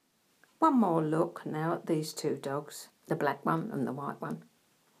one more look now at these two dogs, the black one and the white one.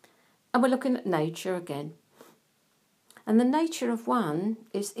 And we're looking at nature again. And the nature of one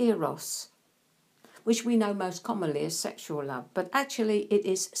is eros, which we know most commonly as sexual love, but actually it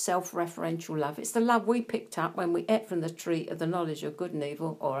is self-referential love. It's the love we picked up when we ate from the tree of the knowledge of good and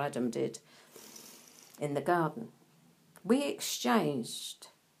evil, or Adam did, in the garden. We exchanged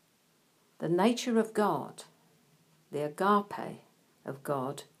the nature of God, the agape of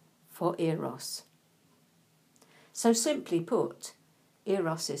God, for eros. So simply put,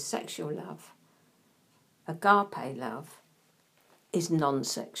 eros is sexual love. Agape love is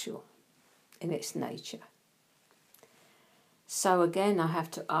non-sexual in its nature. So again, I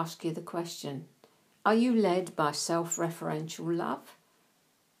have to ask you the question, are you led by self-referential love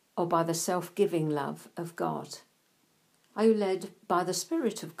or by the self-giving love of God? Are you led by the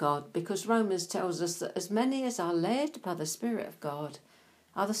Spirit of God? Because Romans tells us that as many as are led by the Spirit of God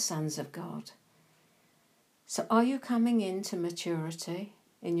are the sons of God. So are you coming into maturity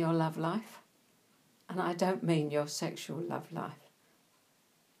in your love life? And I don't mean your sexual love life.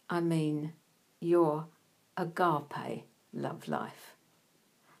 I mean your agape love life.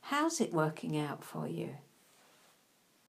 How's it working out for you?